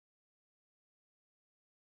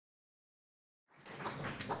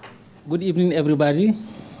Good evening, everybody.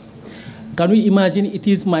 Can we imagine it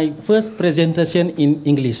is my first presentation in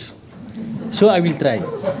English? So I will try.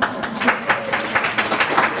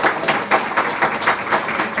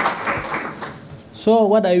 So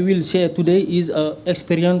what I will share today is an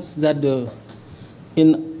experience that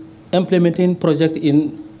in implementing project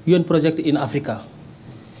in UN project in Africa.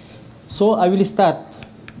 So I will start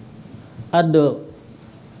at the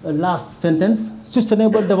last sentence.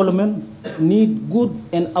 Sustainable development need good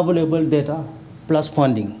and available data plus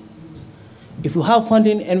funding. If you have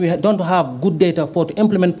funding and we don't have good data for to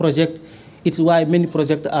implement project, it's why many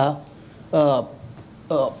projects are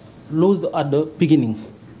lost at the beginning.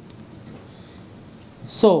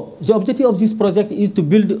 So the objective of this project is to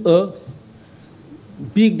build a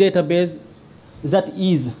big database that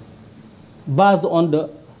is based on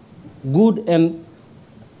the good and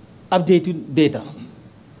updated data.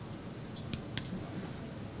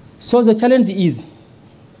 So the challenge is,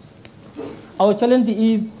 our challenge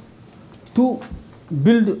is to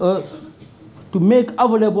build to make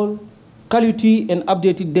available quality and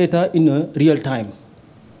updated data in real time.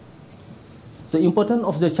 The importance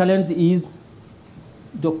of the challenge is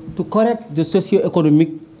to correct the socio-economic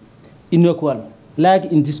inequality,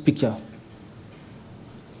 like in this picture.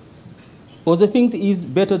 Other things is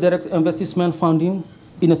better direct investment funding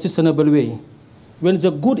in a sustainable way. When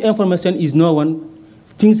the good information is known,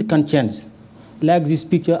 things can change. Like this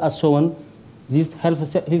picture as shown, this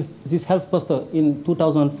health poster in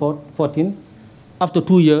 2014, after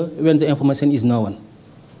 2 years when the information is known.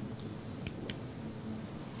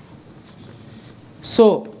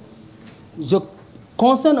 So the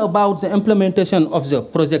concern about the implementation of the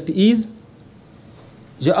project is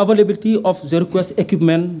the availability of the request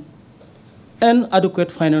equipment and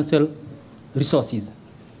adequate financial resources.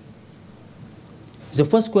 The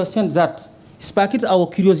first question that sparked our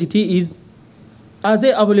curiosity is, are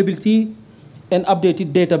there availability and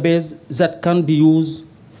updated database that can be used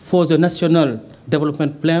for the National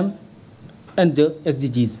Development Plan and the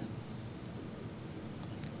SDGs?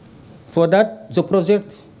 For that, the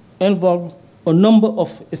project involved a number of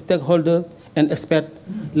stakeholders and experts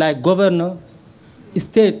like governors,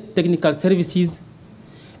 state technical services,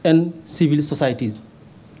 and civil societies.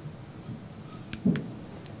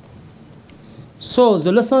 So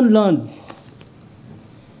the lesson learned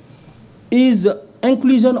is the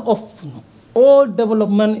inclusion of all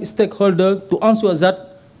development stakeholders to ensure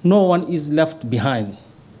that no one is left behind.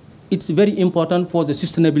 It's very important for the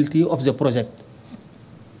sustainability of the project.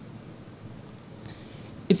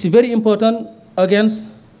 It's very important against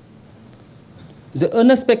the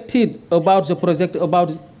unexpected about the project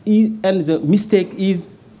and the mistake is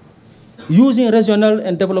using regional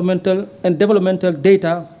and developmental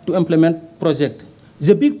data to implement project.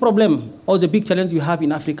 The big problem or the big challenge we have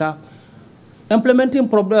in Africa, implementing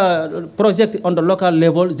project on the local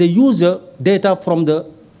level, they use the data from the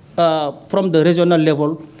regional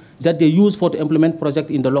level that they use for to implement project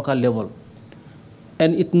in the local level.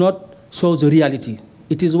 And it not shows the reality.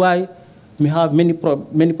 It is why we have many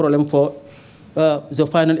problems for the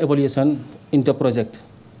final evaluation in the project.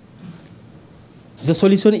 The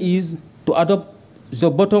solution is to adopt the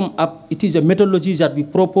bottom-up. It is a methodology that we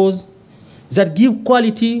propose that give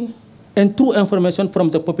quality and true information from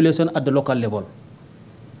the population at the local level.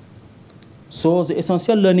 So the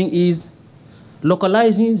essential learning is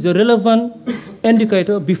localizing the relevant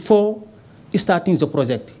indicator before starting the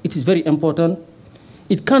project. It is very important.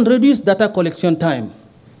 It can reduce data collection time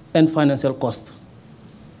and financial cost.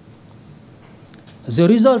 The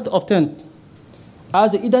result obtained are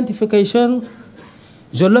the identification,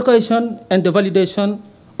 the location, and the validation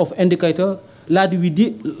of indicator like we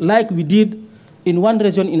did in one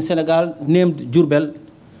region in Senegal named Diourbel.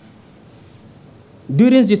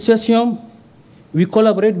 During this session, we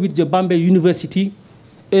collaborate with the Bombay University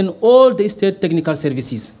and all the state technical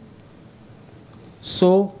services.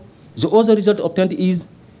 So the other result obtained is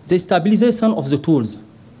the stabilization of the tools.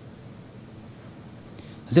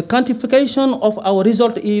 The quantification of our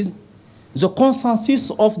result is the consensus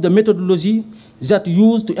of the methodology that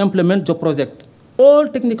used to implement the project. All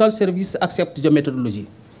technical services accept the methodology.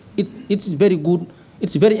 It's very good.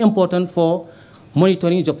 It's very important for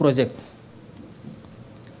monitoring the project.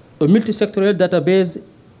 A multi-sectorial database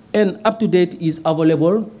and up-to-date is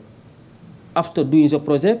available after doing the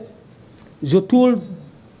project. The tool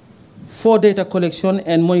for data collection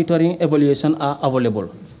and monitoring evaluation are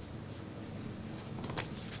available.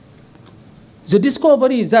 The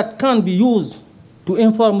discovery that can be used to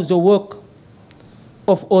inform the work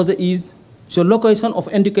of others is the location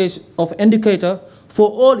of indicator for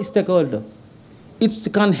all stakeholders. It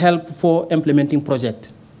can help for implementing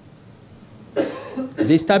project.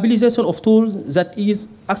 the stabilization of tools that is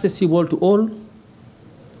accessible to all.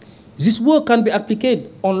 This work can be applied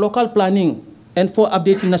on local planning and for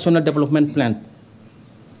updating national development plan.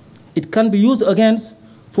 It can be used again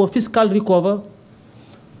for fiscal recovery.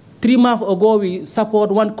 3 months ago, we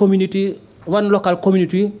support one local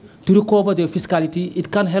community to recover their fiscality.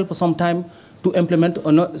 It can help sometime to implement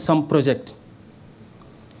some project.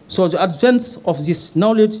 So the advance of this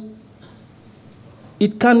knowledge,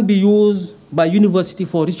 it can be used by university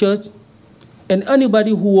for research and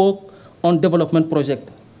anybody who work on development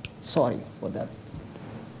project. Sorry for that.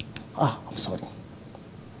 I'm sorry.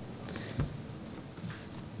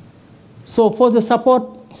 So for the support,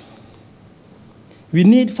 we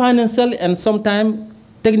need financial and sometimes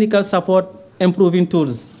technical support, improving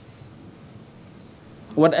tools.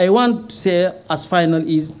 What I want to say as final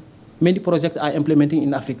is many projects are implementing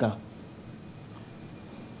in Africa,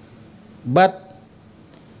 but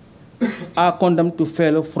are condemned to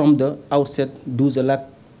fail from the outset due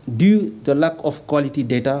to the lack of quality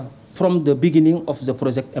data from the beginning of the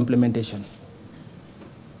project implementation.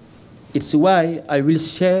 It's why I will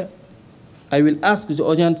ask the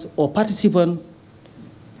audience or participant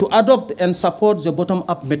to adopt and support the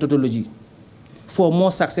bottom-up methodology for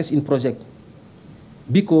more success in project,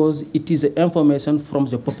 because it is the information from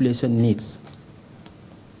the population needs.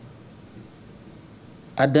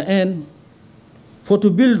 At the end, to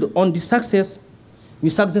build on this success, we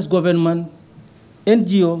suggest government,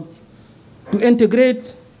 NGO, to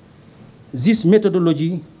integrate this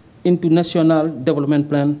methodology into national development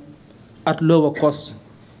plan at lower cost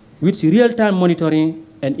with real-time monitoring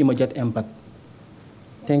and immediate impact.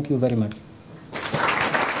 Thank you very much.